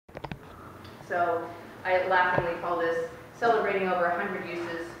So I laughingly call this celebrating over 100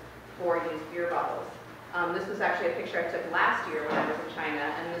 uses for used beer bottles. This was actually a picture I took last year when I was in China,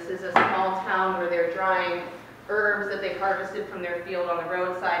 and this is a small town where they're drying herbs that they've harvested from their field on the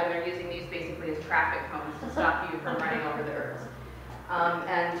roadside, and they're using these basically as traffic cones to stop you from running over the herbs.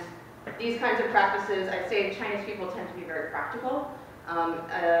 And these kinds of practices, I'd say Chinese people tend to be very practical,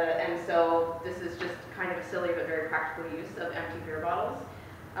 and so this is just kind of a silly but very practical use of empty beer bottles.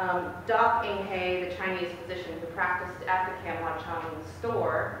 Doc Ing He, the Chinese physician who practiced at the Kam Wah Chung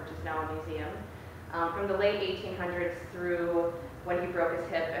store, which is now a museum, from the late 1800s through when he broke his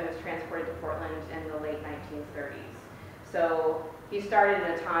hip and was transported to Portland in the late 1930s. So he started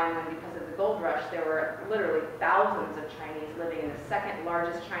in a time when, because of the gold rush, there were literally thousands of Chinese living in the second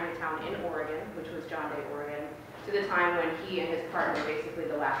largest Chinatown in Oregon, which was John Day, Oregon, to the time when he and his partner were basically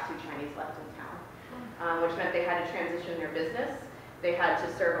the last two Chinese left in town, which meant they had to transition their business. They had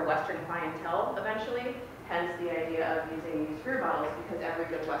to serve a Western clientele eventually, hence the idea of using used beer bottles, because every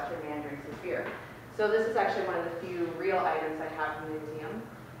good Western man drinks his beer. So this is actually one of the few real items I have from the museum.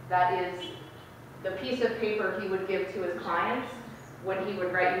 That is the piece of paper he would give to his clients when he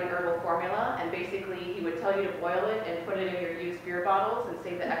would write you an herbal formula, and basically he would tell you to boil it and put it in your used beer bottles and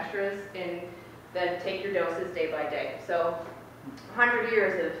save the extras, and then take your doses day by day. So 100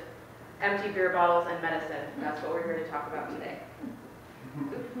 years of empty beer bottles and medicine. That's what we're here to talk about today.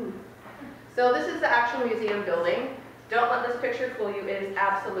 So this is the actual museum building. Don't let this picture fool you, it is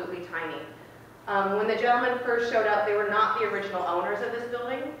absolutely tiny. When the gentlemen first showed up, they were not the original owners of this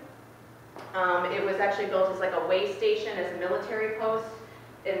building. It was actually built as like a way station, as a military post,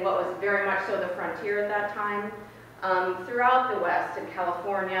 in what was very much so the frontier at that time. Throughout the West, in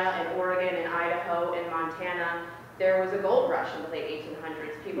California, in Oregon, in Idaho, in Montana, there was a gold rush in the late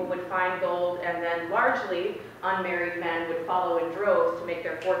 1800s. People would find gold, and then largely unmarried men would follow in droves to make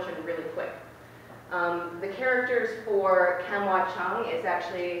their fortune really quick. The characters for Kam Wah Chung is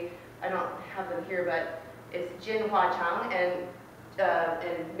actually, I don't have them here, but it's Jin Hua Chung, and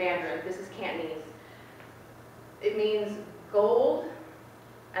in Mandarin, this is Cantonese. It means gold,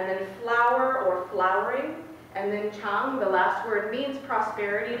 and then flower or flowering, and then Chang, the last word, means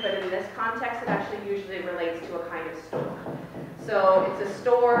prosperity, but in this context, it actually usually relates to a kind of store. So it's a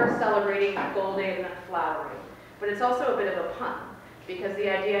store celebrating golden flowering. But it's also a bit of a pun, because the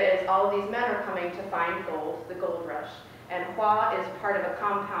idea is all of these men are coming to find gold, the gold rush. And Hua is part of a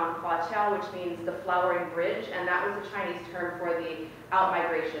compound, Hua Qiao, which means the flowering bridge, and that was a Chinese term for the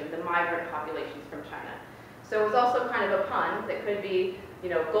out-migration, the migrant populations from China. So it's also kind of a pun that could be, you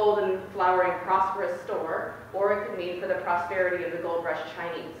know, golden, flowering, prosperous store, or it could mean for the prosperity of the gold rush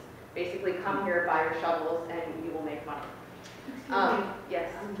Chinese. Basically, come here, buy your shovels, and you will make money. Yes?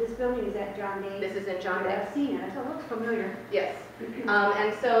 This building is at John Day? This is in John Day. I've seen it, so it looks familiar. Yes.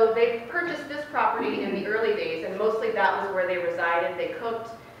 And so they purchased this property in the early days, and mostly that was where they resided. They cooked,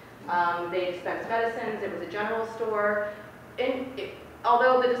 they dispensed medicines, it was a general store.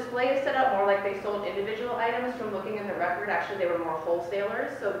 Although the display is set up more like they sold individual items, from looking in the record, actually they were more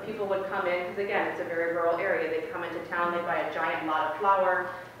wholesalers. So people would come in, because again, it's a very rural area. They'd come into town, they'd buy a giant lot of flour,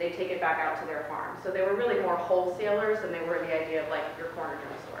 they'd take it back out to their farm. So they were really more wholesalers than they were the idea of like your corner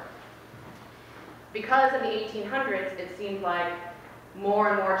drugstore. Because in the 1800s, it seemed like more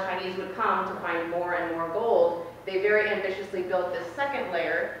and more Chinese would come to find more and more gold, they very ambitiously built this second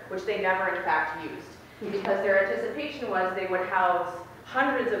layer, which they never in fact used. Because their anticipation was they would house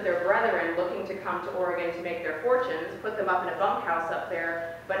hundreds of their brethren looking to come to Oregon to make their fortunes, put them up in a bunkhouse up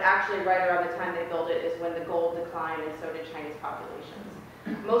there, but actually right around the time they built it is when the gold declined, and so did Chinese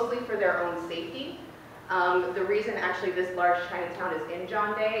populations. Mostly for their own safety. The reason actually this large Chinatown is in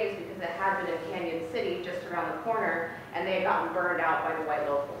John Day is because it had been in Canyon City just around the corner, and they had gotten burned out by the white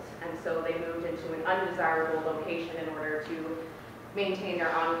locals. And so they moved into an undesirable location in order to maintain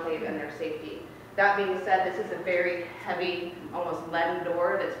their enclave and their safety. That being said, this is a very heavy, almost leaden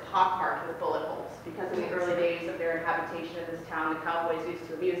door that's pockmarked with bullet holes, because in the early days of their inhabitation of this town, the cowboys used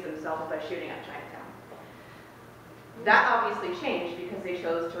to amuse themselves by shooting at Chinatown. That obviously changed because they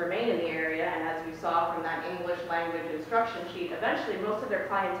chose to remain in the area, and as we saw from that English language instruction sheet, eventually most of their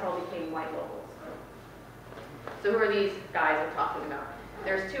clientele became white locals. So who are these guys I'm talking about?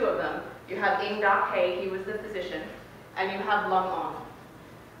 There's two of them. You have Ing Dak He, he was the physician, and you have Lung Ong.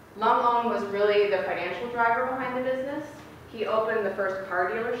 Lung Ong was really the financial driver behind the business. He opened the first car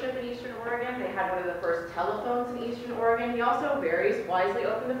dealership in Eastern Oregon. They had one of the first telephones in Eastern Oregon. He also very wisely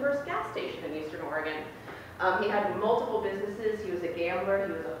opened the first gas station in Eastern Oregon. He had multiple businesses. He was a gambler.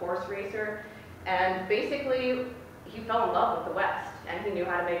 He was a horse racer. And basically, he fell in love with the West, and he knew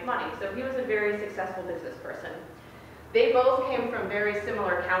how to make money. So he was a very successful business person. They both came from very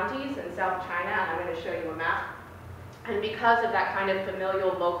similar counties in South China, and I'm going to show you a map. And because of that kind of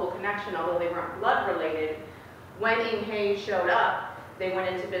familial local connection, although they weren't blood related, when Inge showed up, they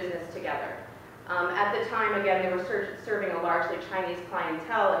went into business together. At the time, again, they were serving a largely Chinese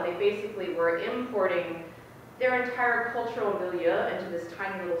clientele, and they basically were importing their entire cultural milieu into this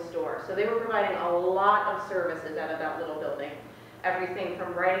tiny little store. So they were providing a lot of services out of that little building. Everything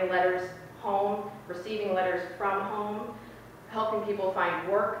from writing letters home, receiving letters from home, helping people find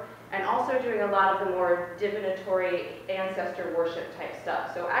work, and also doing a lot of the more divinatory ancestor worship type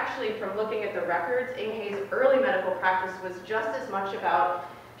stuff. So actually, from looking at the records, Inge's early medical practice was just as much about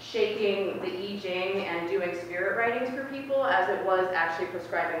shaking the I Ching and doing spirit writings for people as it was actually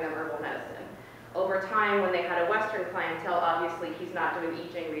prescribing them herbal medicine. Over time, when they had a Western clientele, obviously he's not doing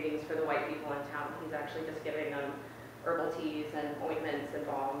I Ching readings for the white people in town. He's actually just giving them herbal teas and ointments and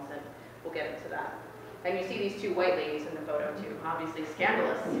balms, and we'll get into that. And you see these two white ladies in the photo too, obviously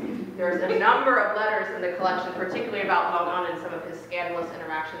scandalous. There's a number of letters in the collection, particularly about Long An and some of his scandalous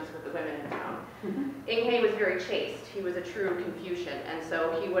interactions with the women in town. Inge was very chaste. He was a true Confucian, and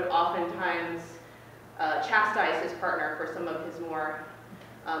so he would oftentimes chastise his partner for some of his more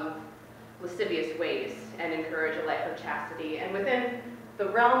lascivious ways and encourage a life of chastity. And within the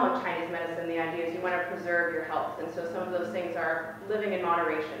realm of Chinese medicine, the idea is you want to preserve your health, and so some of those things are living in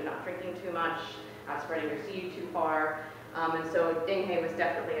moderation, not drinking too much, not spreading your seed too far, and so Inge was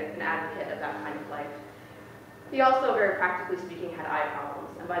definitely an advocate of that kind of life. He also, very practically speaking, had eye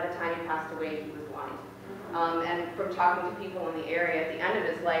problems, and by the time he passed away, he was blind. And from talking to people in the area at the end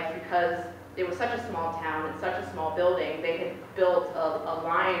of his life, because it was such a small town and such a small building, they had built a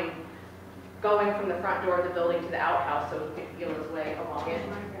line going from the front door of the building to the outhouse so he could feel his way along it,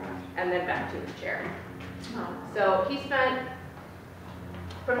 and then back to his chair. So he spent,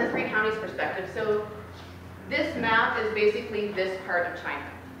 from the three counties perspective, so this map is basically this part of China.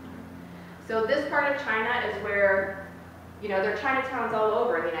 So this part of China is where, you know, there are Chinatowns all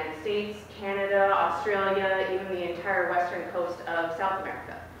over in the United States, Canada, Australia, even the entire western coast of South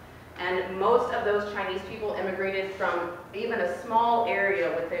America. And most of those Chinese people immigrated from even a small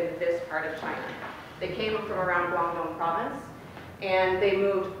area within this part of China. They came from around Guangdong province, and they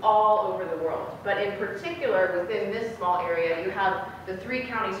moved all over the world. But in particular, within this small area, you have the three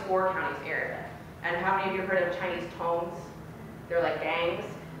counties, four counties area. And how many of you have heard of Chinese tones? They're like gangs.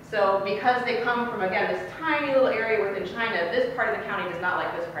 So because they come from, again, this tiny little area within China, this part of the county does not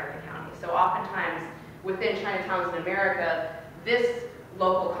like this part of the county. So oftentimes, within Chinatowns in America, this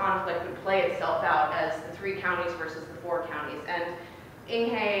local conflict would play itself out as the three counties versus the four counties. And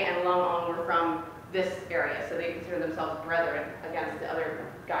Inge and Long An were from this area, so they consider themselves brethren against the other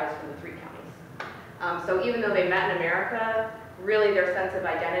guys from the three counties. So even though they met in America, really their sense of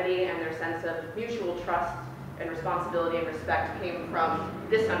identity and their sense of mutual trust and responsibility and respect came from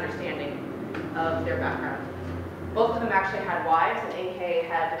this understanding of their background. Both of them actually had wives, and Inge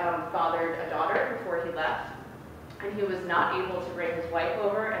had fathered a daughter before he left, and he was not able to bring his wife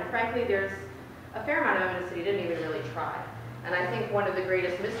over, and frankly there's a fair amount of evidence that he didn't even really try. And I think one of the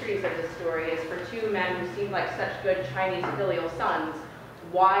greatest mysteries of this story is for two men who seemed like such good Chinese filial sons,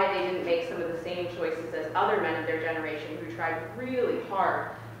 why they didn't make some of the same choices as other men of their generation who tried really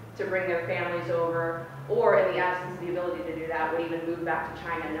hard to bring their families over, or in the absence of the ability to do that, would even move back to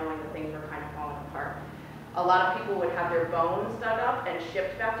China knowing that things were kind of falling apart. A lot of people would have their bones dug up and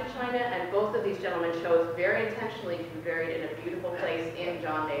shipped back to China, and both of these gentlemen chose very intentionally to be buried in a beautiful place in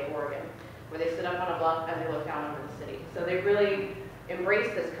John Day, Oregon, where they sit up on a bluff and they look down over the city. So they really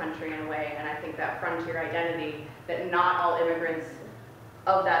embraced this country in a way, and I think that frontier identity that not all immigrants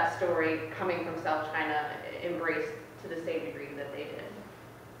of that story coming from South China embraced to the same degree that they did.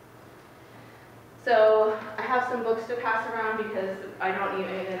 So I have some books to pass around because I don't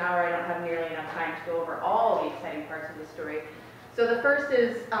even, in an hour, I don't have nearly enough time to go over all the exciting parts of the story. So the first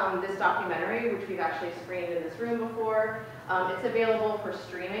is this documentary, which we've actually screened in this room before. It's available for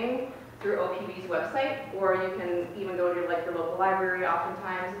streaming through OPB's website, or you can even go to like your local library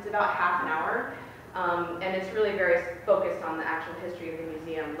oftentimes. It's about half an hour, and it's really very focused on the actual history of the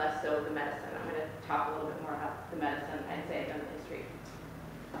museum, less so the medicine. I'm going to talk a little bit more about the medicine and say I've done the history.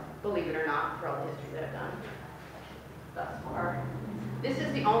 Believe it or not, for all the history that I've done thus far. This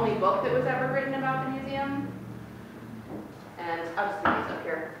is the only book that was ever written about the museum, and I'll just leave these up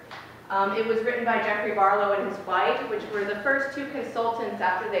here. It was written by Jeffrey Barlow and his wife, which were the first two consultants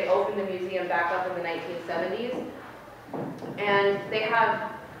after they opened the museum back up in the 1970s. And they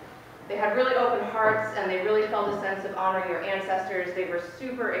had really open hearts, and they really felt a sense of honoring their ancestors. They were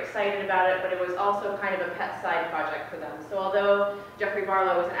super excited about it, but it was also kind of a pet side project for them. So although Jeffrey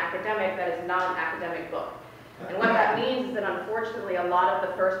Barlow was an academic, that is not an academic book. And what that means is that unfortunately a lot of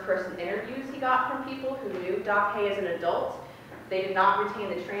the first-person interviews he got from people who knew Doc Hay as an adult, they did not retain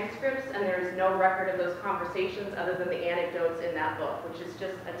the transcripts, and there is no record of those conversations other than the anecdotes in that book, which is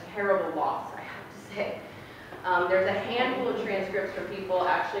just a terrible loss, I have to say. There's a handful of transcripts from people,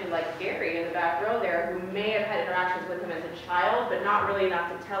 actually like Gary in the back row there, who may have had interactions with him as a child, but not really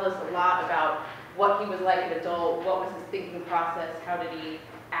enough to tell us a lot about what he was like an adult, what was his thinking process, how did he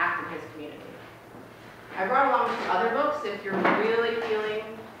act in his community. I brought along some other books if you're really feeling,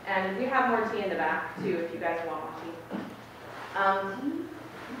 and we have more tea in the back too if you guys want more tea.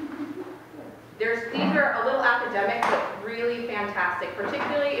 These are a little academic, but really fantastic,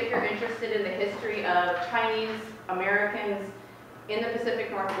 particularly if you're interested in the history of Chinese Americans in the Pacific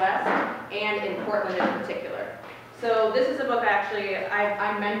Northwest and in Portland in particular. So this is a book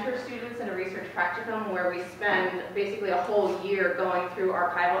I mentor students in a research practicum where we spend basically a whole year going through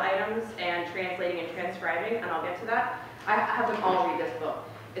archival items and translating and transcribing, and I'll get to that. I have them all read this book.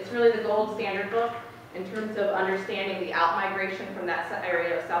 It's really the gold standard book in terms of understanding the outmigration from that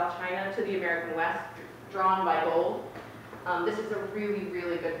area of South China to the American West, drawn by gold. This is a really,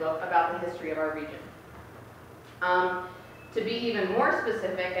 really good book about the history of our region. To be even more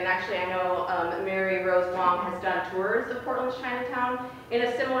specific, and actually I know Mary Rose Wong has done tours of Portland's Chinatown. In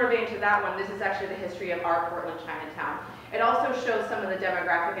a similar vein to that one, this is actually the history of our Portland Chinatown. It also shows some of the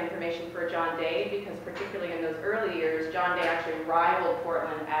demographic information for John Day, because particularly in those early years, John Day actually rivaled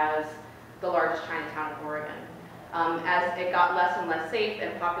Portland as the largest Chinatown in Oregon. As it got less and less safe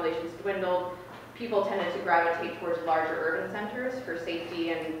and populations dwindled, people tended to gravitate towards larger urban centers for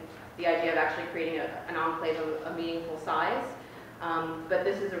safety and the idea of actually creating an enclave of a meaningful size. But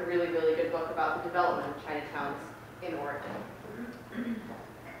this is a really, really good book about the development of Chinatowns in Oregon.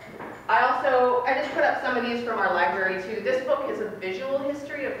 I just put up some of these from our library too. This book is a visual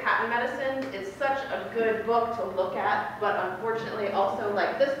history of patent medicine. It's such a good book to look at, but unfortunately also,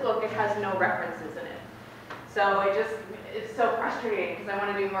 like this book, it has no references in it. So it's so frustrating because I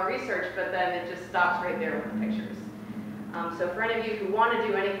want to do more research, but then it just stops right there with the pictures. So for any of you who want to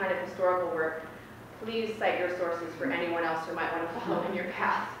do any kind of historical work, please cite your sources for anyone else who might want to follow in your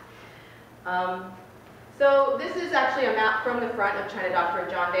path. So this is actually a map from the front of China Doctor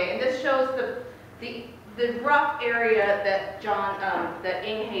of John Day, and this shows the rough area that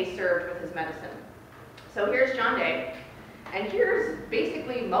Ing Hay served with his medicine. So here's John Day, and here's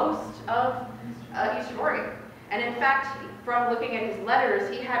basically most of Eastern Oregon. And in fact, from looking at his letters,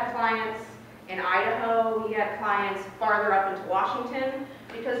 he had clients in Idaho, he had clients farther up into Washington,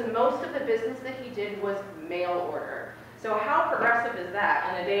 because most of the business that he did was mail order. So how progressive is that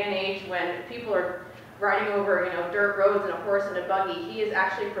in a day and age when people are riding over, dirt roads in a horse and a buggy? He is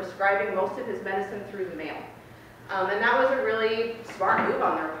actually prescribing most of his medicine through the mail. And that was a really smart move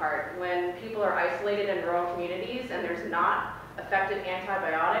on their part. When people are isolated in rural communities and there's not effective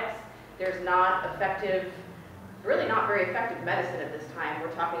antibiotics, there's not effective, really not very effective medicine at this time.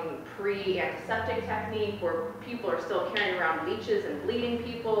 We're talking pre-antiseptic technique where people are still carrying around leeches and bleeding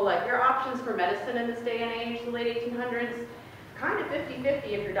people. Like, your options for medicine in this day and age, the late 1800s, kind of 50-50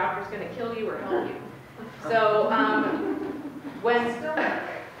 if your doctor's going to kill you or help you. So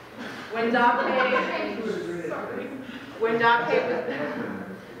when Doc Hay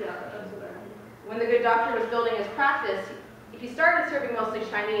when the good doctor was building his practice, he started serving mostly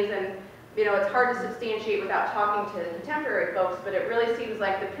Chinese, and it's hard to substantiate without talking to contemporary folks, but it really seems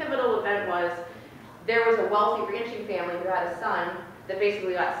like the pivotal event was there was a wealthy ranching family who had a son that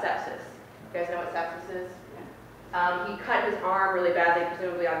basically got sepsis. You guys know what sepsis is? He cut his arm really badly,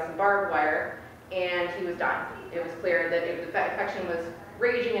 presumably on some barbed wire, and he was dying. It was clear that the infection was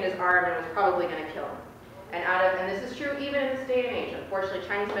raging in his arm and was probably going to kill him. And this is true even in this day and age. Unfortunately,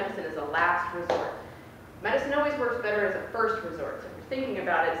 Chinese medicine is a last resort. Medicine always works better as a first resort. So if you're thinking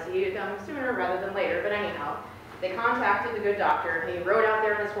about it, see it done sooner rather than later. But anyhow, they contacted the good doctor, and he rode out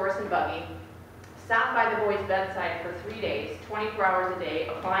there on his horse and buggy, sat by the boy's bedside for 3 days, 24 hours a day,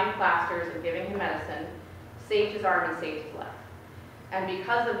 applying plasters and giving him medicine, saved his arm and saved his life. And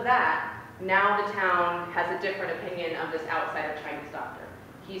because of that, now the town has a different opinion of this outsider Chinese doctor.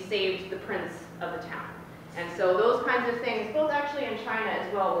 He saved the prince of the town. And so those kinds of things, both actually in China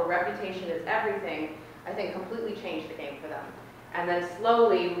as well, where reputation is everything, I think completely changed the game for them. And then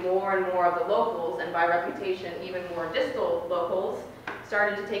slowly, more and more of the locals, and by reputation, even more distal locals,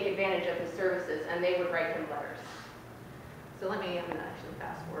 started to take advantage of his services, and they would write him letters. So I'm going to actually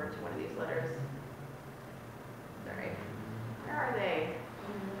fast forward to one of these letters. Sorry. Where are they?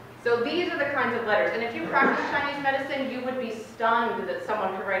 So these are the kinds of letters, and if you practice Chinese medicine, you would be stunned that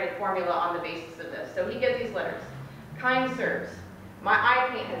someone could write a formula on the basis of this. So he gets these letters. Kind sirs, my eye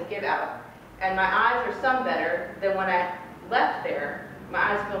pain has give out, And my eyes are some better than when I left there. My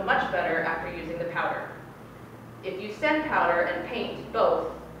eyes feel much better after using the powder. If you send powder and paint,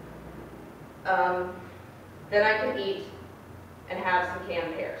 both, then I can eat and have some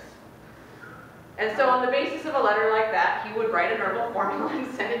canned pears. And so on the basis of a letter like that, he would write an herbal formula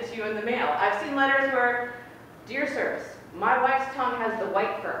and send it to you in the mail. I've seen letters where, "Dear sirs, my wife's tongue has the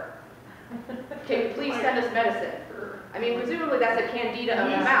white fur. Can you please send us medicine?" I mean, presumably that's a candida of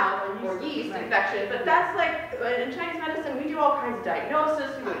the mouth or yeast infection, but that's like, in Chinese medicine, we do all kinds of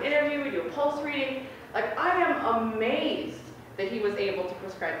diagnosis, we do an interview, we do a pulse reading. Like, I am amazed that he was able to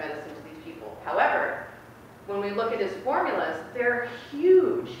prescribe medicine to these people. However, when we look at his formulas, they're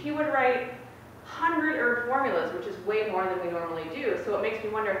huge. He would write 100 herb formulas, which is way more than we normally do. So it makes me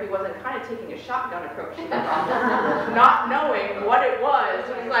wonder if he wasn't kind of taking a shotgun approach to the problem, not knowing what it was.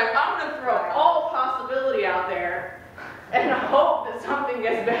 So he's like, I'm going to throw all possibility out there and hope that something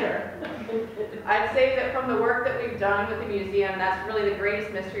gets better. I'd say that from the work that we've done with the museum, that's really the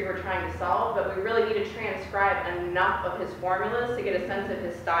greatest mystery we're trying to solve, but we really need to transcribe enough of his formulas to get a sense of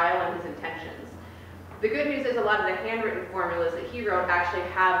his style and his intentions. The good news is a lot of the handwritten formulas that he wrote actually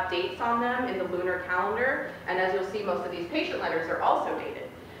have dates on them in the lunar calendar, and as you'll see, most of these patient letters are also dated.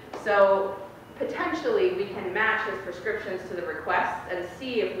 So potentially we can match his prescriptions to the requests and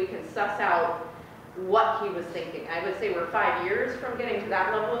see if we can suss out what he was thinking. I would say we're 5 years from getting to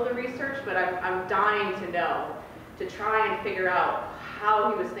that level of the research, but I'm dying to know, to try and figure out how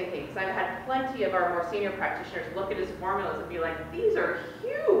he was thinking, because I've had plenty of our more senior practitioners look at his formulas and be like, these are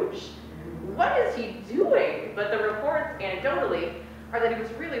huge. What is he doing? But the reports, anecdotally, are that he was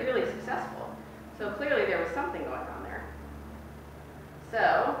really, really successful. So clearly there was something going on there.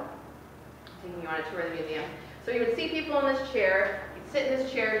 So, taking you on a tour of the museum. So you would see people in this chair, you'd sit in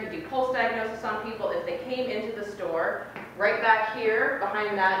this chair, you'd do pulse diagnosis on people if they came into the store. Right back here,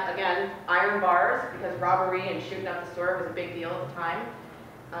 behind that, again, iron bars, because robbery and shooting up the store was a big deal at the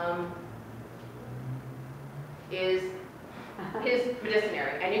time, is his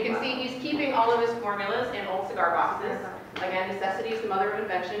medicinary. And you can see he's keeping all of his formulas in old cigar boxes. Again, necessity is the mother of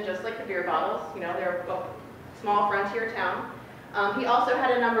invention, just like the beer bottles. You know, they're a small frontier town. He also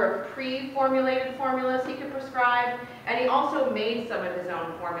had a number of pre-formulated formulas he could prescribe, and he also made some of his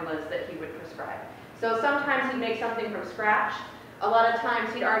own formulas that he would prescribe. So sometimes he'd make something from scratch. A lot of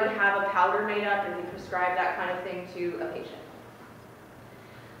times he'd already have a powder made up and he'd prescribe that kind of thing to a patient.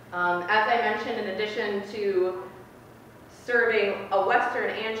 As I mentioned, in addition to serving a Western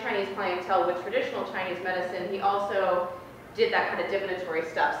and Chinese clientele with traditional Chinese medicine, he also did that kind of divinatory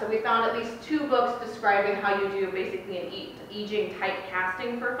stuff. So we found at least 2 books describing how you do basically an I Ching type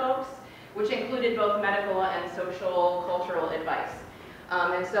casting for folks, which included both medical and social, cultural advice.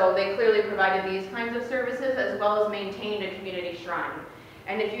 And so they clearly provided these kinds of services as well as maintained a community shrine.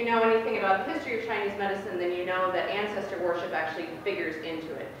 And if you know anything about the history of Chinese medicine, then you know that ancestor worship actually figures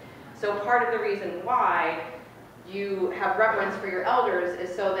into it. So part of the reason why you have reverence for your elders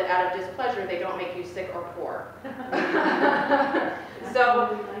is so that out of displeasure they don't make you sick or poor.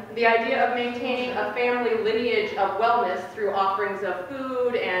 So the idea of maintaining a family lineage of wellness through offerings of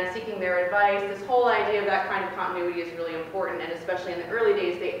food and seeking their advice, this whole idea of that kind of continuity is really important, and especially in the early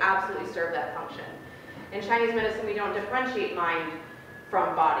days they absolutely serve that function. In Chinese medicine we don't differentiate mind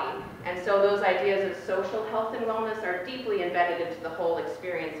from body, and so those ideas of social health and wellness are deeply embedded into the whole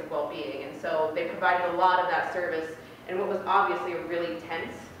experience of well-being, and so they provided a lot of that service in what was obviously a really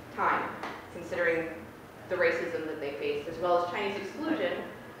tense time, considering the racism that they faced, as well as Chinese exclusion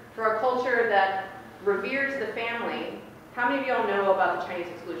for a culture that reveres the family. How many of y'all know about the Chinese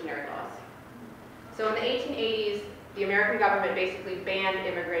exclusionary laws? So in the 1880s, the American government basically banned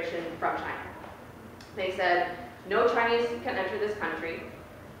immigration from China. They said, no Chinese can enter this country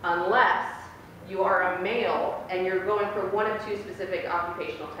unless you are a male and you're going for one of 2 specific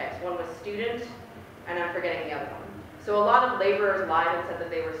occupational types. One was student, and I'm forgetting the other one. So a lot of laborers lied and said that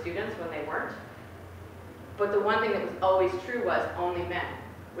they were students when they weren't. But the one thing that was always true was only men,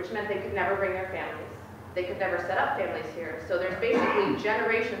 which meant they could never bring their families. They could never set up families here. So there's basically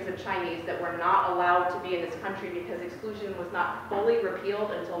generations of Chinese that were not allowed to be in this country because exclusion was not fully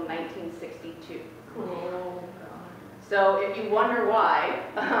repealed until 1962. Oh. So if you wonder why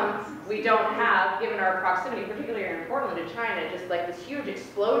we don't have, given our proximity, particularly in Portland to China, just like this huge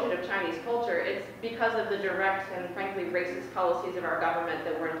explosion of Chinese culture, it's because of the direct and frankly racist policies of our government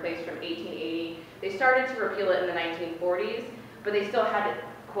that were in place from 1880. They started to repeal it in the 1940s, but they still had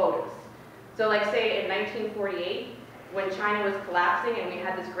quotas. So like say in 1948, when China was collapsing and we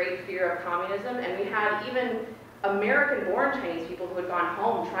had this great fear of communism, and we had even American-born Chinese people who had gone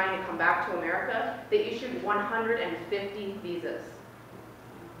home trying to come back to America, they issued 150 visas.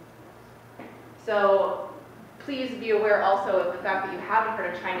 So please be aware also of the fact that you haven't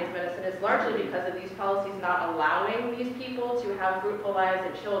heard of Chinese medicine is largely because of these policies not allowing these people to have fruitful lives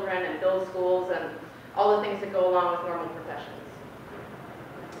and children and build schools and all the things that go along with normal professions.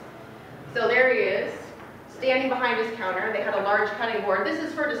 So there he is, standing behind his counter. They had a large cutting board. This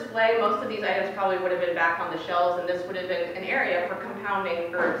is for display. Most of these items probably would have been back on the shelves, and this would have been an area for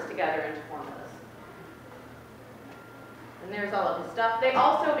compounding herbs together into formulas. And there's all of his stuff. They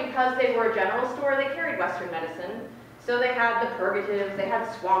also, because they were a general store, they carried Western medicine. So they had the purgatives, they had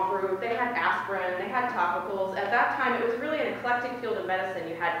swamp root, they had aspirin, they had topicals. At that time, it was really an eclectic field of medicine.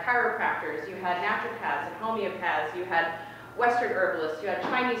 You had chiropractors, you had naturopaths and homeopaths, you had Western herbalists, you had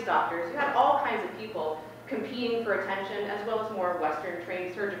Chinese doctors, you had all kinds of people competing for attention, as well as more Western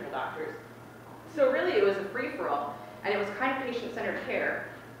trained surgical doctors. So really it was a free-for-all, and it was kind of patient-centered care,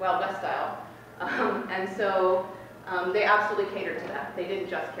 Wild West style. And so they absolutely catered to that. They didn't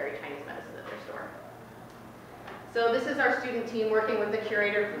just carry Chinese medicine at their store. So this is our student team working with the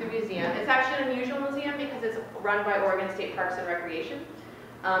curator for the museum. It's actually an unusual museum because it's run by Oregon State Parks and Recreation.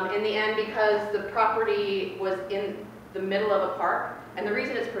 In the end, because the property was in the middle of a park, and the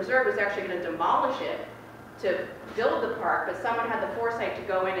reason it's preserved is actually going to demolish it to build the park, but someone had the foresight to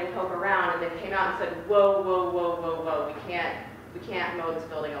go in and poke around, and they came out and said, whoa, whoa, whoa, whoa, whoa, we can't mow this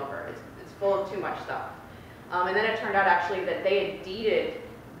building over. It's full of too much stuff. And then it turned out actually that they had deeded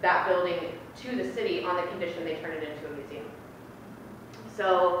that building to the city on the condition they turned it into a museum.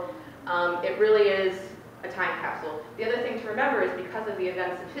 So it really is a time capsule. The other thing to remember is because of the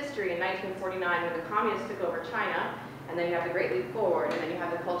events of history in 1949 when the communists took over China, and then you have the Great Leap Forward, and then you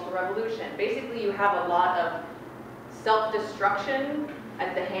have the Cultural Revolution. Basically, you have a lot of self-destruction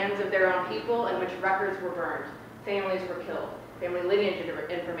at the hands of their own people in which records were burned, families were killed, family lineage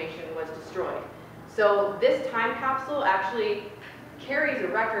information was destroyed. So this time capsule actually carries a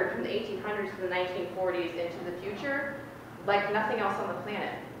record from the 1800s to the 1940s into the future like nothing else on the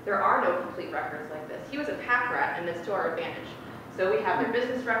planet. There are no complete records like this. He was a pack rat, and it's to our advantage. So we have their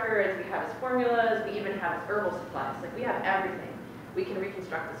business records, we have his formulas, we even have his herbal supplies. Like, we have everything. We can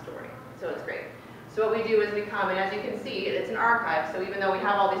reconstruct the story. So it's great. So what we do is we come, and as you can see, it's an archive. So even though we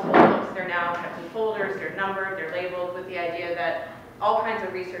have all these old books, they're now kept in folders, they're numbered, they're labeled with the idea that all kinds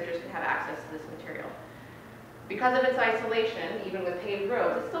of researchers can have access to this material. Because of its isolation, even with paved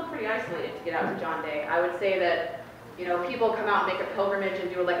roads, it's still pretty isolated to get out to John Day. I would say that, you know, people come out and make a pilgrimage and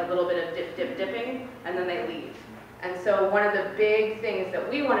do like a little bit of dipping, and then they leave. And so one of the big things that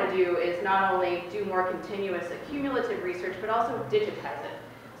we want to do is not only do more continuous accumulative research, but also digitize it,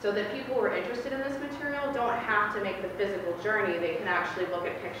 so that people who are interested in this material don't have to make the physical journey. They can actually look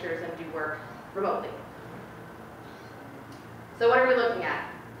at pictures and do work remotely. So what are we looking at?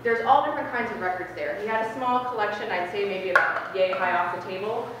 There's all different kinds of records there. He had a small collection, I'd say maybe about yay high off the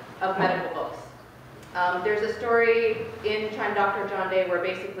table, of medical books. There's a story in Dr. John Day where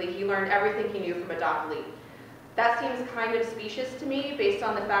basically he learned everything he knew from a Doc Lee. That seems kind of specious to me based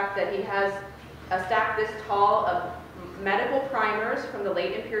on the fact that he has a stack this tall of medical primers from the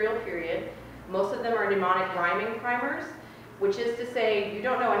late Imperial period. Most of them are mnemonic rhyming primers, which is to say you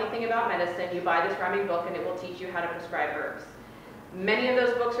don't know anything about medicine, you buy this rhyming book and it will teach you how to prescribe herbs. Many of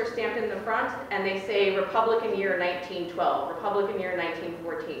those books are stamped in the front and they say Republican year 1912, Republican year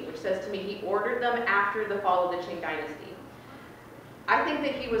 1914, which says to me he ordered them after the fall of the Qing dynasty. I think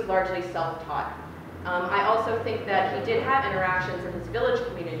that he was largely self-taught. I also think that he did have interactions in his village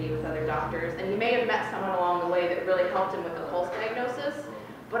community with other doctors, and he may have met someone along the way that really helped him with the pulse diagnosis,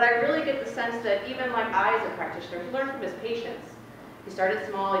 but I really get the sense that even like I as a practitioner, he learned from his patients. He started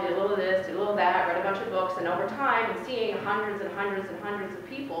small, he did a little of this, did a little of that, read a bunch of books, and over time, and seeing hundreds and hundreds and hundreds of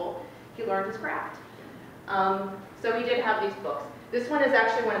people, he learned his craft. So he did have these books. This one is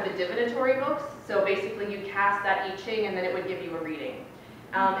actually one of the divinatory books, so basically you cast that I Ching and then it would give you a reading.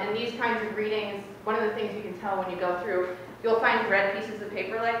 And these kinds of readings, one of the things you can tell when you go through, you'll find red pieces of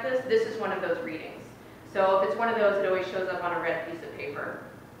paper like this. This is one of those readings. So if it's one of those, it always shows up on a red piece of paper.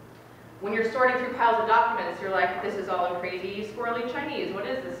 When you're sorting through piles of documents, you're like, this is all in crazy, squirrely Chinese. What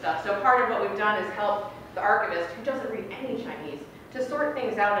is this stuff? So part of what we've done is help the archivist, who doesn't read any Chinese, to sort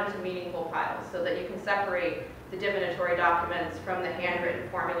things out into meaningful piles so that you can separate the divinatory documents from the handwritten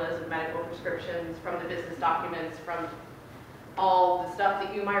formulas of medical prescriptions, from the business documents, from all the stuff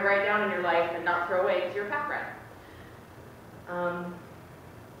that you might write down in your life and not throw away because you're a pack rat.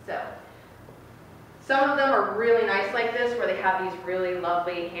 Some of them are really nice like this, where they have these really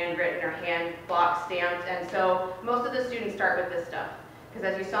lovely handwritten or hand block stamped, and so most of the students start with this stuff, because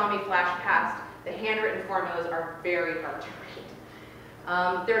as you saw me flash past, the handwritten formulas are very hard to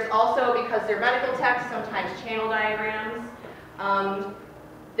read. There's also, because they're medical texts, sometimes channel diagrams.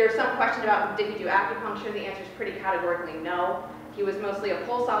 There's some question about did he do acupuncture. The answer is pretty categorically no. He was mostly a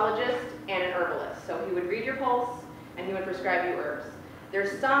pulsologist and an herbalist. So he would read your pulse and he would prescribe you herbs.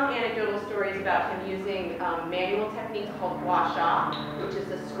 There's some anecdotal stories about him using manual techniques called gua sha, which is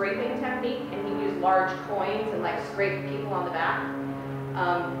a scraping technique, and he used large coins and like scrape people on the back.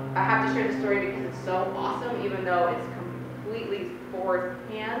 I have to share the story because it's so awesome, even though it's completely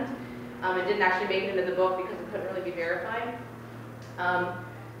fourth-hand. It didn't actually make it into the book because it couldn't really be verified.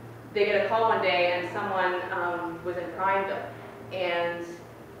 They get a call one day and someone was in Prineville, and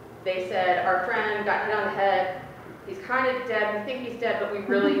they said, our friend got hit on the head, he's kind of dead, we think he's dead, but we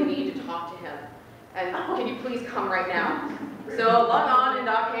really need to talk to him. And can you please come right now? So Lung On and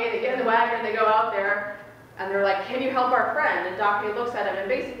Doc Hay, they get in the wagon and they go out there, and they're like, can you help our friend? And Doc Hay looks at him, and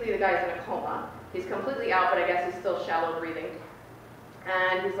basically the guy's in a coma. He's completely out, but I guess he's still shallow breathing.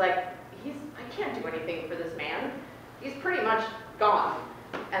 And he's like, I can't do anything for this man. He's pretty much gone.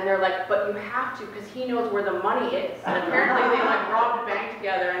 And they're like, but you have to, because he knows where the money is. And apparently they like robbed a bank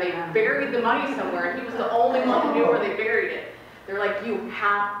together and they buried the money somewhere, and he was the only one who knew where they buried it. They're like, you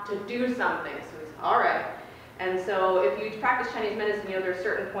have to do something. So he's, all right. And so if you practice Chinese medicine, you know there's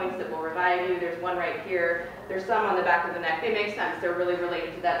certain points that will revive you. There's one right here. There's some on the back of the neck. They make sense. They're really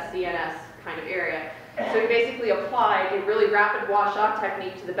related to that CNS kind of area. So he basically applied a really rapid gua sha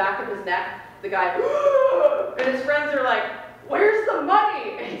technique to the back of his neck. The guy, and his friends are like, where's the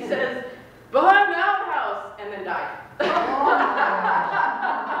money? And he says, behind the outhouse, and then died. So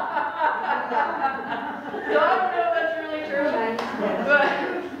I don't know if that's really true, but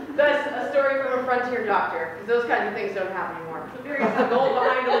that's a story from a frontier doctor, because those kinds of things don't happen anymore. Who buries the gold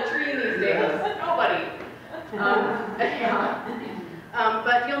behind the tree these days? Nobody.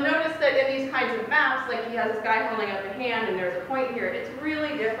 But you'll notice that in these kinds of maps, like he has this guy holding up a hand and there's a point here, it's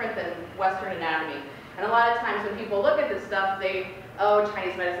really different than Western anatomy. And a lot of times when people look at this stuff, oh,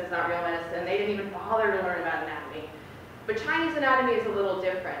 Chinese medicine's not real medicine. They didn't even bother to learn about anatomy. But Chinese anatomy is a little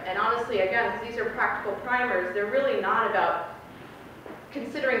different. And honestly, again, because these are practical primers, they're really not about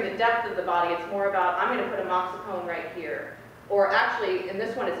considering the depth of the body. It's more about, I'm going to put a moxicone right here. Or actually, in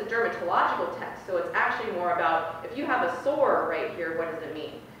this one, it's a dermatological text, so it's actually more about, if you have a sore right here, what does it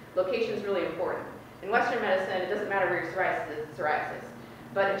mean? Location is really important. In Western medicine, it doesn't matter where your psoriasis is, it's psoriasis.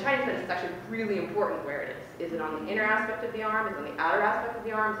 But in Chinese medicine, it's actually really important where it is. Is it on the inner aspect of the arm? Is it on the outer aspect of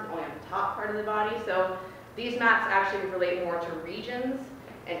the arm? Is it only on the top part of the body? So these maps actually relate more to regions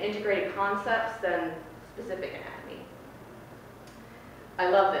and integrated concepts than specific anatomy. I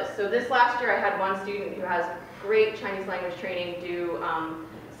love this. So this last year, I had one student who has great Chinese language training do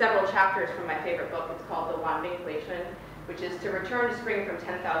several chapters from my favorite book. It's called the Wanbing Huichun, which is to return to spring from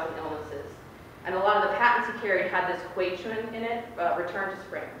 10,000 illnesses. And a lot of the patents he carried had this Huichun in it, return to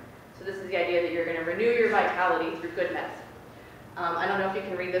spring. So this is the idea that you're going to renew your vitality through good medicine. I don't know if you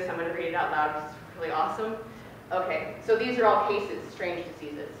can read this. I'm going to read it out loud. It's really awesome. Okay, so these are all cases, strange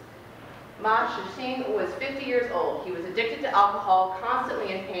diseases. Ma Shixing was 50 years old. He was addicted to alcohol,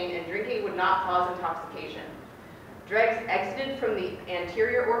 constantly in pain, and drinking would not cause intoxication. Dregs exited from the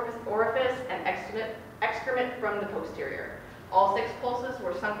anterior orifice and excrement from the posterior. All 6 pulses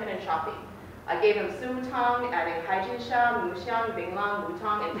were sunken and choppy. I gave him Su Tong, adding Haijin Sha, Mu Xiang, Binglang, Wu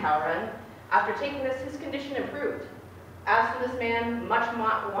Tong, and Taoren. After taking this, his condition improved. As for this man, much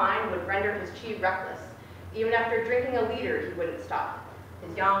wine would render his qi reckless. Even after drinking a liter, he wouldn't stop.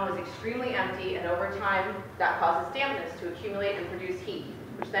 His yang was extremely empty, and over time, that causes dampness to accumulate and produce heat,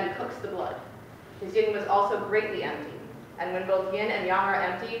 which then cooks the blood. His yin was also greatly empty, and when both yin and yang are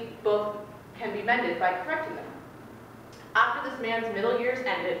empty, both can be mended by correcting them. After this man's middle years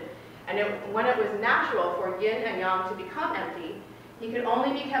ended, and when it was natural for yin and yang to become empty, he could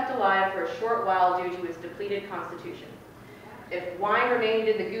only be kept alive for a short while due to his depleted constitution. If wine remained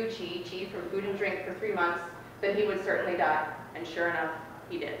in the gu qi from food and drink for 3 months, then he would certainly die, and sure enough,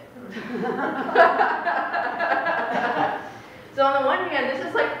 he did. So on the one hand, this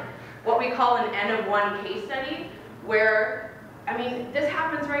is like what we call an N of 1 case study, where, I mean, this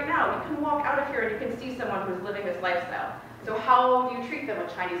happens right now. You can walk out of here and you can see someone who's living this lifestyle. So how do you treat them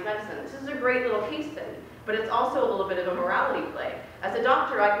with Chinese medicine? This is a great little case study, but it's also a little bit of a morality play. As a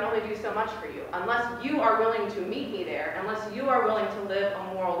doctor, I can only do so much for you. Unless you are willing to meet me there, unless you are willing to live a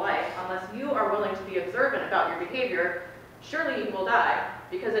moral life, unless you are willing to be observant about your behavior, surely you will die,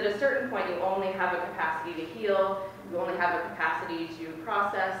 because at a certain point you only have a capacity to heal, you only have a capacity to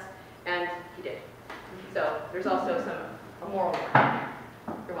process, and he did. So there's also a moral warning.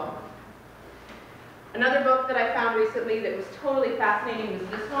 You're welcome. Another book that I found recently that was totally fascinating was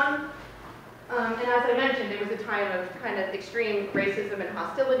this one. And as I mentioned, it was a time of kind of extreme racism and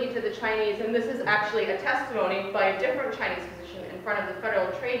hostility to the Chinese, and this is actually a testimony by a different Chinese physician in front of the Federal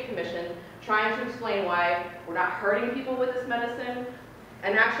Trade Commission trying to explain why we're not hurting people with this medicine.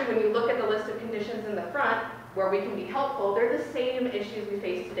 And actually, when you look at the list of conditions in the front where we can be helpful, they're the same issues we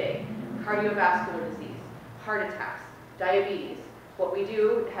face today. Cardiovascular disease, heart attacks, diabetes. What we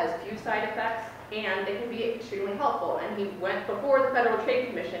do has few side effects, and it can be extremely helpful. And he went before the Federal Trade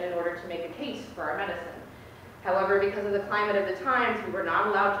Commission in order to make a case for our medicine. However, because of the climate of the times, we were not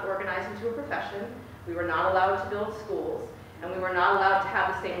allowed to organize into a profession, we were not allowed to build schools, and we were not allowed to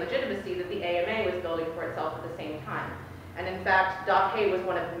have the same legitimacy that the AMA was building for itself at the same time. And in fact, Doc Hay was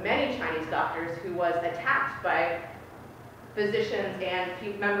one of many Chinese doctors who was attacked by physicians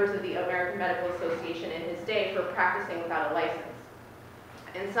and members of the American Medical Association in his day for practicing without a license.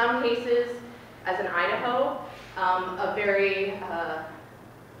 In some cases, as in Idaho, a very,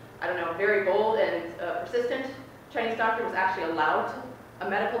 very bold and persistent Chinese doctor was actually allowed a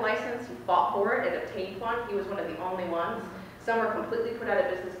medical license. He fought for it and obtained one. He was one of the only ones. Some were completely put out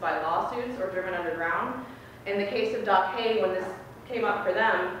of business by lawsuits or driven underground. In the case of Doc Hay, when this came up for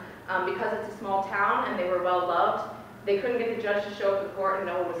them, because it's a small town and they were well loved, they couldn't get the judge to show up to court and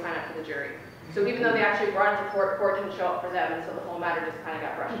no one would sign up for the jury. So even though they actually brought it to court, court didn't show up for them, and so the whole matter just kind of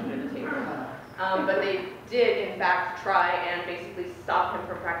got brushed under the table. But they did, in fact, try and basically stop him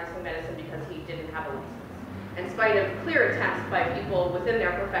from practicing medicine because he didn't have a license. In spite of clear attempts by people within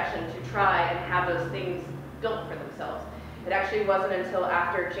their profession to try and have those things built for themselves. It actually wasn't until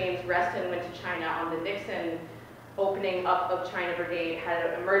after James Reston went to China on the Nixon opening up of China Brigade, had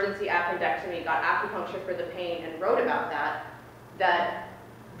an emergency appendectomy, got acupuncture for the pain, and wrote about that, that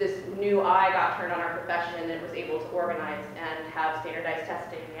this new eye got turned on our profession and it was able to organize and have standardized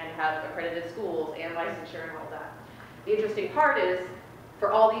testing and have accredited schools and licensure and all that. The interesting part is,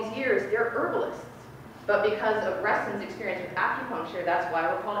 for all these years, they're herbalists. But because of Reston's experience with acupuncture, that's why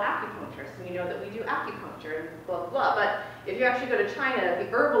we're called acupuncturists. And you know that we do acupuncture and blah, blah, blah. But if you actually go to China, the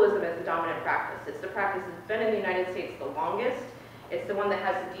herbalism is the dominant practice. It's the practice that's been in the United States the longest. It's the one that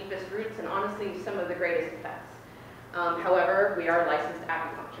has the deepest roots and honestly some of the greatest effects. However, we are licensed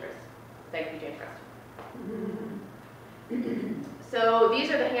acupuncturists. Thank you, James Reston. So these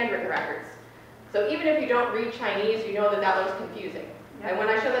are the handwritten records. So even if you don't read Chinese, you know that that looks confusing. And when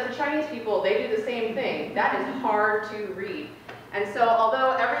I show that to Chinese people, they do the same thing. That is hard to read. And so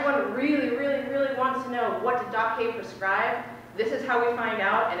although everyone really, really, really wants to know what did Doc Hay prescribe, this is how we find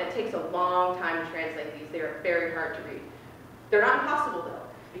out, and it takes a long time to translate these. They are very hard to read. They're not impossible though,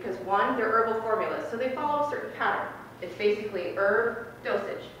 because one, they're herbal formulas, so they follow a certain pattern. It's basically herb,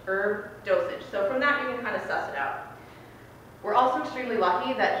 dosage, herb, dosage. So from that you can kind of suss it out. We're also extremely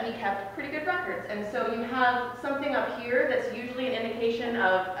lucky that he kept pretty good records. And so you have something up here that's usually an indication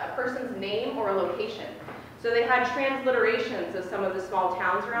of a person's name or a location. So they had transliterations of some of the small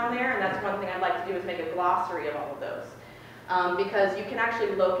towns around there, and that's one thing I'd like to do is make a glossary of all of those. Because you can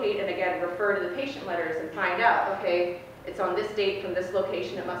actually locate and again refer to the patient letters and find out, okay, it's on this date from this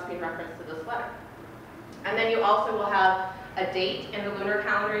location, it must be in reference to this letter. And then you also will have a date in the lunar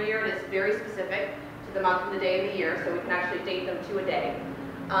calendar year that's very specific to the month and the day of the year, so we can actually date them to a day.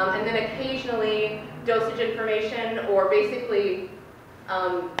 And then occasionally dosage information, or basically,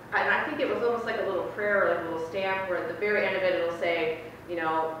 and I think it was almost like a little prayer or like a little stamp where at the very end of it it'll say, you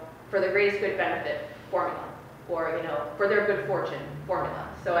know, for the greatest good benefit formula, or, you know, for their good fortune formula.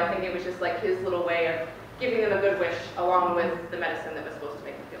 So I think it was just like his little way of giving them a good wish along with the medicine that was supposed to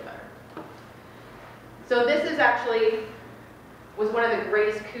make them feel better. So this is actually was one of the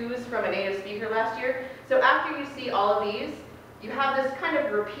greatest coups from a native speaker last year. So after you see all of these, you have this kind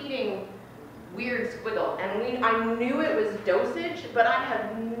of repeating weird squiggle. And I knew it was dosage, but I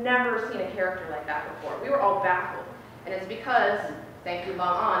have never seen a character like that before. We were all baffled. And it's because, thank you,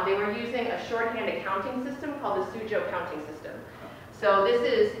 Long On, they were using a shorthand accounting system called the Suzhou counting system. So this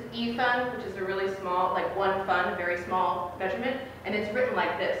is E-fun, which is a really small, like one fun, very small measurement. And it's written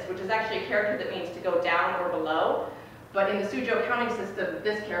like this, which is actually a character that means to go down or below. But in the Suzhou counting system,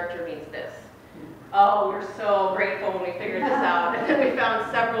 this character means this. Oh, we're so grateful when we figured this out. And then we found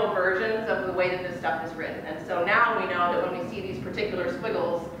several versions of the way that this stuff is written. And so now we know that when we see these particular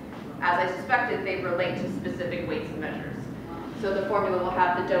squiggles, as I suspected, they relate to specific weights and measures. So the formula will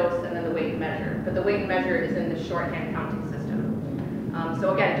have the dose and then the weight and measure. But the weight and measure is in the shorthand counting system.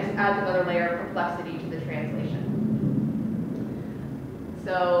 So again, it just adds another layer of complexity to the translation.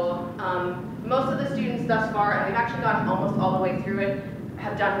 So most of the students thus far, and we've actually gotten almost all the way through it,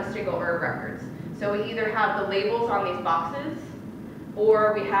 have done the single herb records. So we either have the labels on these boxes,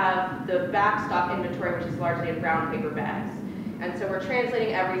 or we have the backstock inventory, which is largely in brown paper bags. And so we're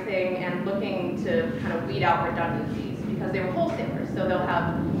translating everything and looking to kind of weed out redundancies because they were wholesalers, so they'll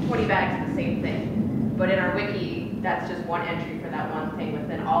have 20 bags of the same thing. But in our wiki, that's just one entry for that one thing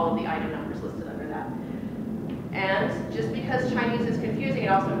within all of the item numbers listed under that. And just because Chinese is confusing, it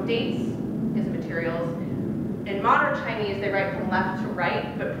also dates his materials. In modern Chinese, they write from left to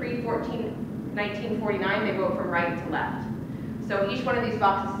right, but pre-1949, they wrote from right to left. So each one of these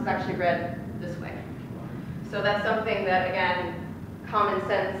boxes is actually read this way. So that's something that, again, common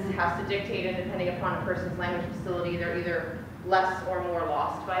sense has to dictate, and depending upon a person's language facility, they're either less or more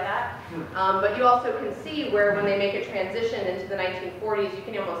lost by that. But you also can see where when they make a transition into the 1940s, you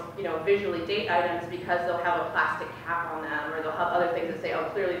can almost, visually date items because they'll have a plastic cap on them, or they'll have other things that say, oh,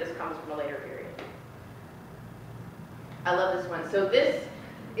 clearly this comes from a later period. I love this one. So this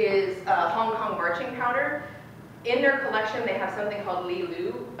is Hong Kong marching powder. In their collection, they have something called Li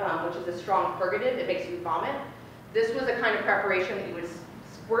Lu, which is a strong purgative. It makes you vomit. This was a kind of preparation that you would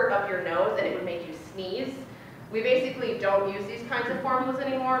squirt up your nose and it would make you sneeze. We basically don't use these kinds of formulas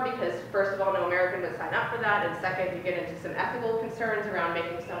anymore because, first of all, no American would sign up for that, and second, you get into some ethical concerns around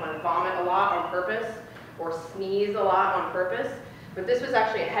making someone vomit a lot on purpose or sneeze a lot on purpose. But this was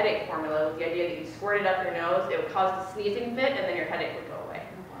actually a headache formula with the idea that you squirt it up your nose, it would cause a sneezing fit, and then your headache would go away.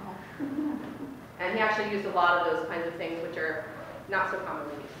 And he actually used a lot of those kinds of things, which are not so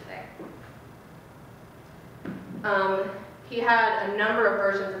commonly used today. He had a number of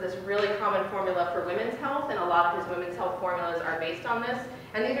versions of this really common formula for women's health, and a lot of his women's health formulas are based on this.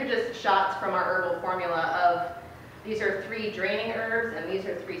 And these are just shots from our herbal formula of, these are 3 draining herbs, and these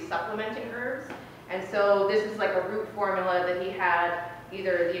are 3 supplementing herbs. And so this is like a root formula that he had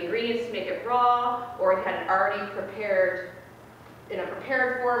either the ingredients to make it raw, or he had it already prepared in a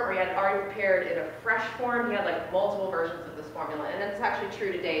prepared form, or he had it already prepared in a fresh form. He had like multiple versions of this formula. And it's actually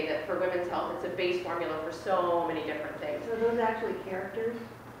true today that for women's health, it's a base formula for so many different things. So those actually characters?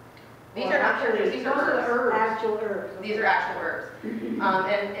 These are not characters, these are herbs. Actual herbs. These are actual herbs.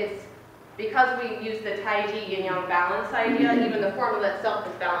 And it's because we use the Taiji yin-yang balance idea, even the formula itself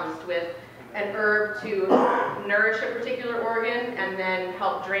is balanced with an herb to nourish a particular organ and then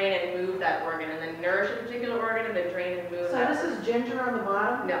help drain and move that organ, and then nourish a particular organ and then drain and move that. So this is ginger on the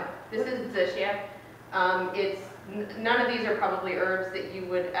bottom? No, this is zixia. None of these are probably herbs that you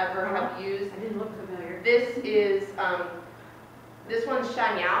would ever have used. I didn't look familiar. This is, this one's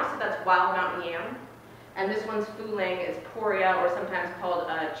shanyao, so that's wild mountain yam. And this one's fuling, is poria, or sometimes called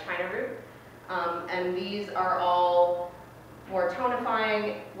China root. And these are all more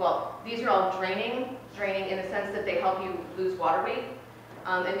tonifying. Well, these are all draining in the sense that they help you lose water weight.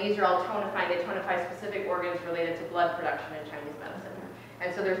 And these are all tonifying. They tonify specific organs related to blood production in Chinese medicine.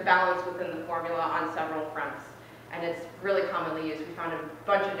 And so there's balance within the formula on several fronts. And it's really commonly used. We found a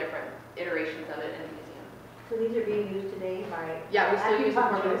bunch of different iterations of it in the museum. So these are being used today by... Yeah, we still use the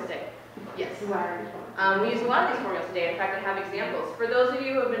formulas today. Yes. We use a lot of these formulas today. In fact, I have examples. For those of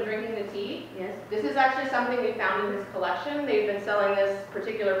you who have been drinking the tea, yes, this is actually something we found in his collection. They've been selling this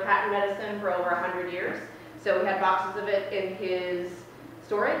particular patent medicine for over 100 years. So we had boxes of it in his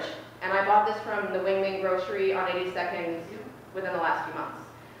storage. And I bought this from the Wing Wing grocery on 82nd within the last few months.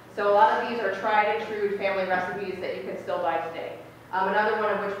 So a lot of these are tried and true family recipes that you can still buy today. Another one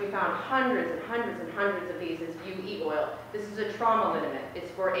of which we found hundreds and hundreds and hundreds of these is UE oil. This is a trauma liniment.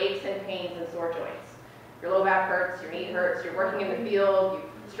 It's for aches and pains and sore joints. Your low back hurts, your knee hurts, you're working in the field, you've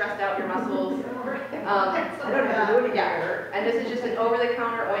stressed out your muscles. Yeah. And this is just an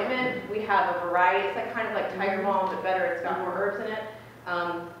over-the-counter ointment. We have a variety. It's like kind of like Tiger Balm, but better. It's got more herbs in it.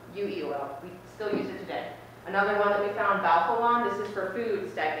 UE oil. We still use it today. Another one that we found, Valfolon. This is for food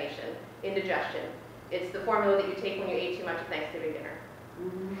stagnation, indigestion. It's the formula that you take when you ate too much at Thanksgiving dinner.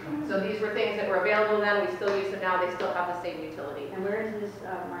 Mm-hmm. So these were things that were available then. We still use them now. They still have the same utility. And where is this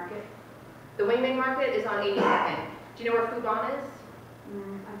market? The Wing Wing market is on 82nd. Do you know where Fubon is?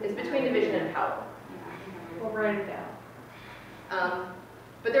 It's between Division and Howlett. We'll write it down.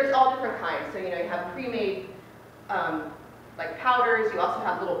 But there's all different kinds. So, you have pre-made like powders. You also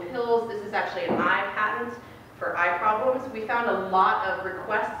have little pills. This is actually an eye patent for eye problems. We found a lot of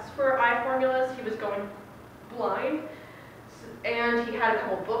requests for eye formulas. He was going blind. And he had a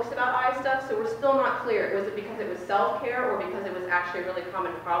couple books about eye stuff, so we're still not clear. Was it because it was self-care or because it was actually a really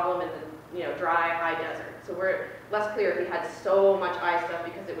common problem in the dry, high desert? So we're less clear if he had so much eye stuff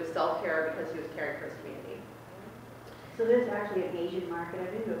because it was self-care or because he was caring for his community. So there's actually an Asian market.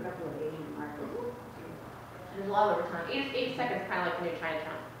 I've been to a couple of Asian markets. There's a lot over time. 80 seconds, kind of like the new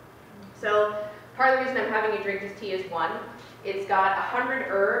Chinatown. So part of the reason I'm having you drink this tea is one, it's got 100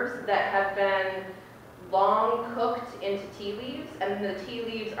 herbs that have been long cooked into tea leaves, and the tea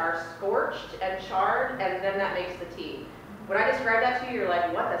leaves are scorched and charred, and then that makes the tea. When I describe that to you, you're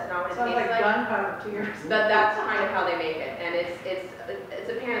like, what? That's not what it Sounds tastes like like. gunpowder to yours. But that's kind of how they make it, and it's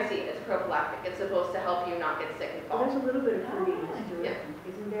a panacea. It's prophylactic. It's supposed to help you not get sick and Well, fall. there's a little bit of fruitiness to it,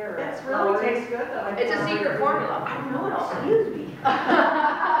 Yeah. isn't there? It's really tastes good though. It's a secret formula. I don't know it all. Excuse me.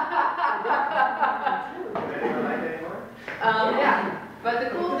 Yeah. But the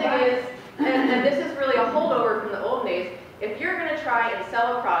cool thing is, and this is really a holdover from the old days. If you're going to try and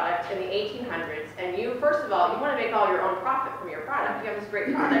sell a product in the 1800s, and you, first of all, you want to make all your own profit from your product. You have this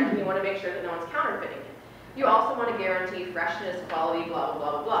great product, and you want to make sure that no one's counterfeiting it. You also want to guarantee freshness, quality, blah, blah,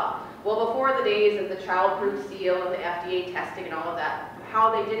 blah, blah, blah. Well, before the days of the childproof seal and the FDA testing and all of that,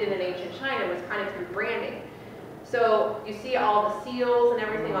 how they did it in ancient China was kind of through branding. So you see all the seals and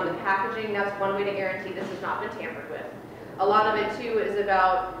everything on the packaging. That's one way to guarantee this has not been tampered with. A lot of it too is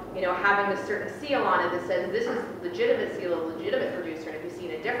about, you know, having a certain seal on it that says this is legitimate seal, a legitimate producer, and if you see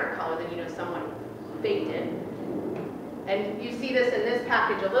in a different color, then you know someone faked it. And you see this in this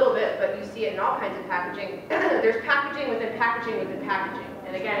package a little bit, but you see it in all kinds of packaging. There's packaging within packaging within packaging.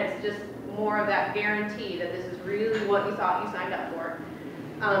 And again, it's just more of that guarantee that this is really what you thought you signed up for.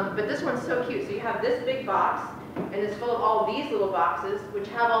 But this one's so cute. So you have this big box, and it's full of all these little boxes, which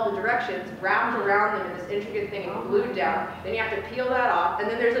have all the directions wrapped around them in this intricate thing and glued down. Then you have to peel that off, and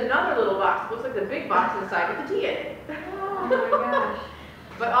then there's another little box, looks like the big box inside with the tea in it. Oh my gosh.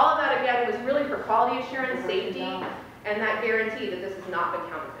 But all of that, again, was really for quality assurance, safety, and that guarantee that this has not been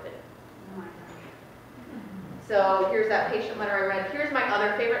counterfeited. Oh my gosh. So here's that patient letter I read. Here's my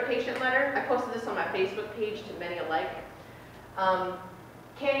other favorite patient letter. I posted this on my Facebook page to many alike.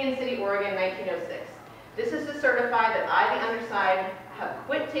 Canyon City, Oregon, 1906. This is to certify that I, the undersigned, have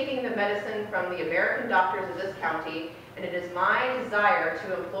quit taking the medicine from the American doctors of this county, and it is my desire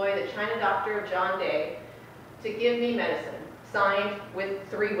to employ the China doctor John Day to give me medicine, signed with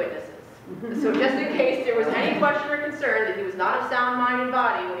 3 witnesses. So just in case there was any question or concern that he was not of sound mind and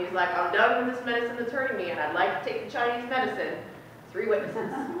body when he's like, I'm done with this medicine that's hurting me and I'd like to take the Chinese medicine, 3 witnesses.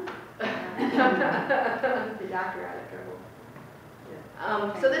 The doctor out of trouble.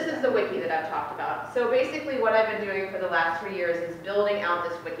 So this is the wiki that I've talked about. So basically what I've been doing for the last 3 years is building out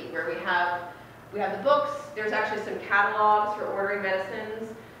this wiki where we have the books, there's actually some catalogs for ordering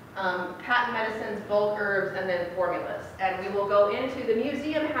medicines, patent medicines, bulk herbs, and then formulas. And we will go into, the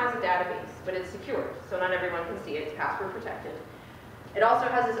museum has a database, but it's secured, so not everyone can see it, it's password protected. It also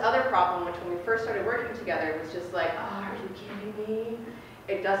has this other problem, which when we first started working together, it was just like, oh, are you kidding me?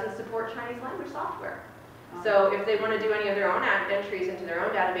 It doesn't support Chinese language software. So if they want to do any of their own entries into their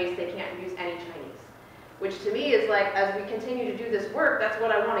own database, they can't use any Chinese. Which to me is like, as we continue to do this work, that's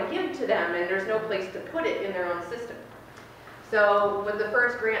what I want to give to them, and there's no place to put it in their own system. So with the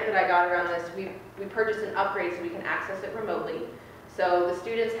first grant that I got around this, we purchased an upgrade so we can access it remotely. So the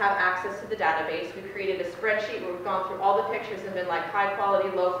students have access to the database. We created a spreadsheet where we've gone through all the pictures and been like high quality,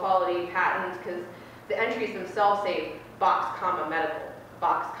 low quality, patents, because the entries themselves say box, comma, medical,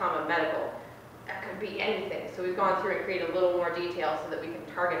 box, comma, medical. That could be anything. So we've gone through and created a little more detail so that we can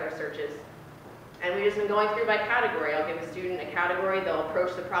target our searches. And we've just been going through by category. I'll give a student a category, they'll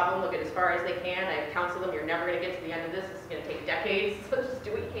approach the problem, look at as far as they can. I counsel them, you're never going to get to the end of this. This is going to take decades, so just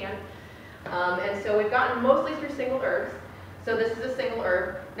do what you can. And so we've gotten mostly through single herbs. So this is a single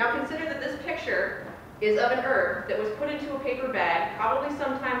herb. Now consider that this picture is of an herb that was put into a paper bag, probably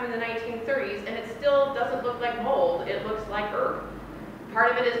sometime in the 1930s, and it still doesn't look like mold, it looks like herb.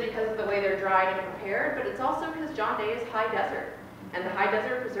 Part of it is because of the way they're dried and prepared, but it's also because John Day is high desert. And the high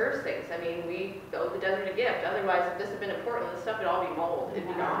desert preserves things. I mean, we owe the desert a gift. Otherwise, if this had been in Portland, this stuff would all be mold. It'd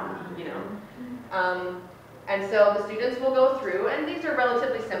be gone, you know. And so the students will go through, and these are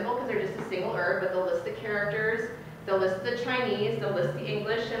relatively simple because they're just a single herb, but they'll list the characters, they'll list the Chinese, they'll list the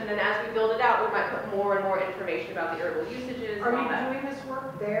English, and then as we build it out, we might put more and more information about the herbal usages. Are you doing this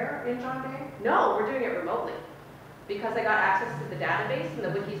work there in John Day? No, we're doing it remotely because I got access to the database and the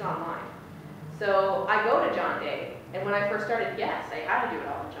wiki's online. So I go to John Day, and when I first started, yes, I had to do it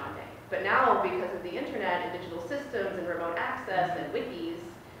all in John Day. But now, because of the internet and digital systems and remote access and wikis,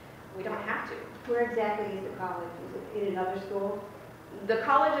 we don't have to. Where exactly is the college? Is it in another school? The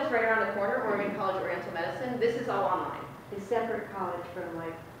college is right around the corner, Oregon College of Oriental Medicine. This is all online. It's separate college from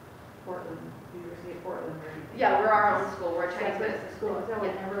like Portland, University of Portland, or Yeah, we're our own school. We're a Chinese separate medicine school. So I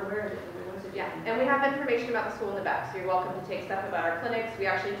was Yeah. never aware of it. Yeah, and we have information about the school in the back, so you're welcome to take stuff about our clinics. We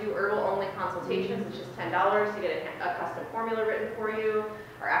actually do herbal-only consultations. It's just $10 to get a custom formula written for you.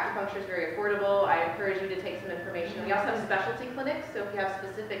 Our acupuncture is very affordable. I encourage you to take some information. We also have specialty clinics, so if you have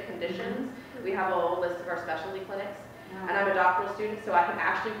specific conditions, we have a whole list of our specialty clinics. And I'm a doctoral student, so I can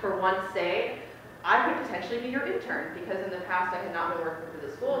actually, for once, say, I could potentially be your intern, because in the past I had not been working for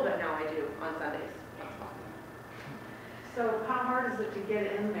the school, but now I do on Sundays. So how hard is it to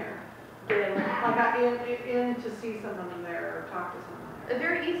get in there? Get in. Like in to see someone there or talk to someone there?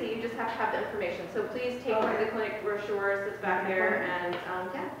 Very easy, you just have to have the information. So please take one of the clinic brochures that's back there, and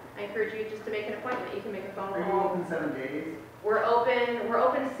yeah, I encourage you just to make an appointment. You can make a phone Are you call. open 7 days? We're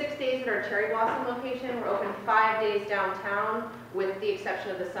open 6 days at our Cherry Blossom location. We're open 5 days downtown, with the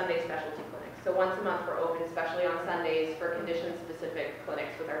exception of the Sunday specialty clinic. So once a month we're open, especially on Sundays, for condition-specific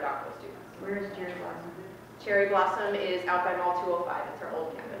clinics with our doctoral students. Where is Cherry Blossom? Cherry Blossom is out by Mall 205. It's our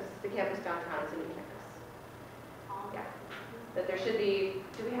old campus. The campus downtown is a new campus. Yeah. But there should be,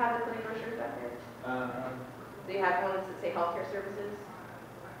 do we have the clinic brochures back there? Do you have ones that say healthcare services?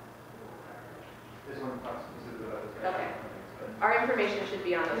 This one talks specifically about this. Okay. Our information should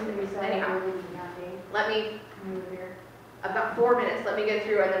be on those Can we things. sell Anyhow, building in John Day? let me, Move here. about 4 minutes, let me get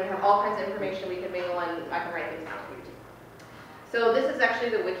through, and then we have all kinds of information we can mingle, and I can write things down for you too. So this is actually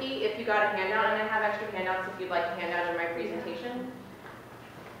the wiki. If you got a handout, and I have extra handouts if you'd like a handout in my presentation.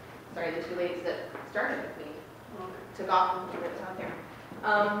 Sorry, the two ladies that started with me took off and it's out there.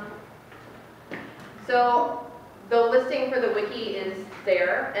 So the listing for the wiki is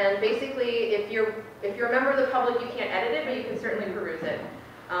there, and basically if you're a member of the public, you can't edit it, but you can certainly peruse it.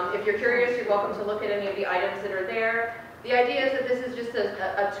 If you're curious, you're welcome to look at any of the items that are there. The idea is that this is just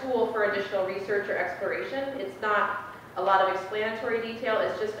a tool for additional research or exploration. It's not a lot of explanatory detail.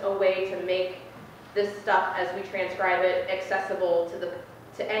 It's just a way to make this stuff, as we transcribe it, accessible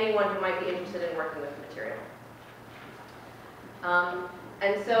to anyone who might be interested in working with the material.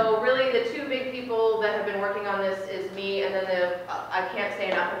 And so really the two big people that have been working on this is me, and then I can't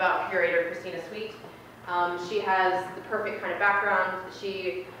say enough about curator Christina Sweet. She has the perfect kind of background.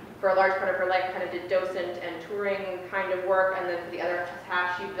 She, for a large part of her life, kind of did docent and touring kind of work, and then for the other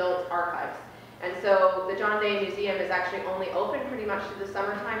half, she built archives. And so the John Day Museum is actually only open pretty much through the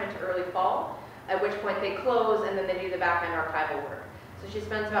summertime into early fall, at which point they close and then they do the back-end archival work. So she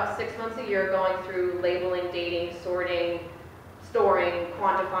spends about 6 months a year going through labeling, dating, sorting, storing,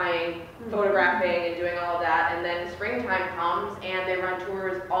 quantifying, photographing, and doing all of that. And then springtime comes and they run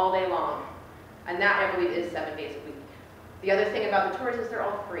tours all day long. And that, I believe, is 7 days a week. The other thing about the tours is they're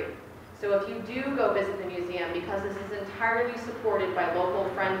all free. So if you do go visit the museum, because this is entirely supported by local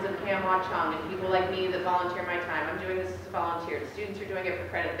friends of Kam Wah Chung and people like me that volunteer my time, I'm doing this as a volunteer. The students are doing it for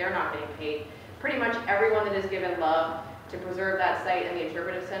credit. They're not getting paid. Pretty much everyone that has given love to preserve that site and the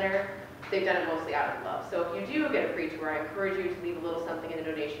interpretive center, they've done it mostly out of love. So if you do get a free tour, I encourage you to leave a little something in the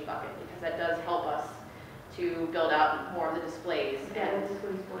donation bucket, because that does help us to build out more of the displays. And this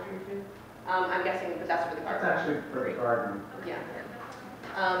one's for here too? I'm guessing, but that's for the That's garden. actually for the garden. Yeah.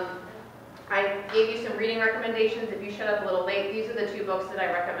 I gave you some reading recommendations. If you showed up a little late, these are the two books that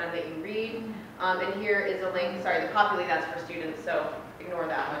I recommend that you read. And here is a link. Sorry, the copy that's for students, so ignore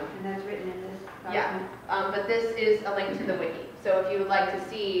that one. And that's written in this Yeah. document? But this is a link to the wiki. So if you would like to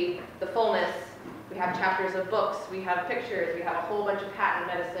see the fullness, we have chapters of books, we have pictures, we have a whole bunch of patent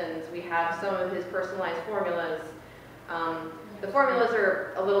medicines, we have some of his personalized formulas. The formulas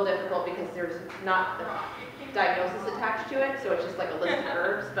are a little difficult because there's not a diagnosis attached to it, so it's just like a list of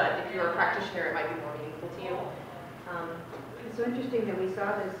herbs, but if you're a practitioner, it might be more meaningful to you. It's so interesting that we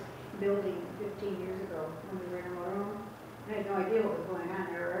saw this building 15 years ago when we were in Morone. I had no idea what was going on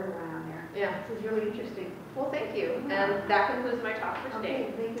there or ever went on there. Yeah. This is really interesting. Well, thank you. And that concludes my talk for today.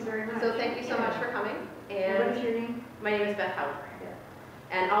 Okay, thank you very much. So thank you so much for coming. And what is And your name? my name is Beth Howlett. Yeah.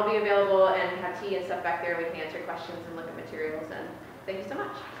 And I'll be available and have tea and stuff back there. We can answer questions and look at materials. And thank you so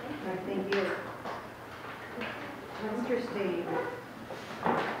much. All right, thank you. Interesting.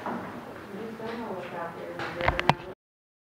 There's some Howlett out there.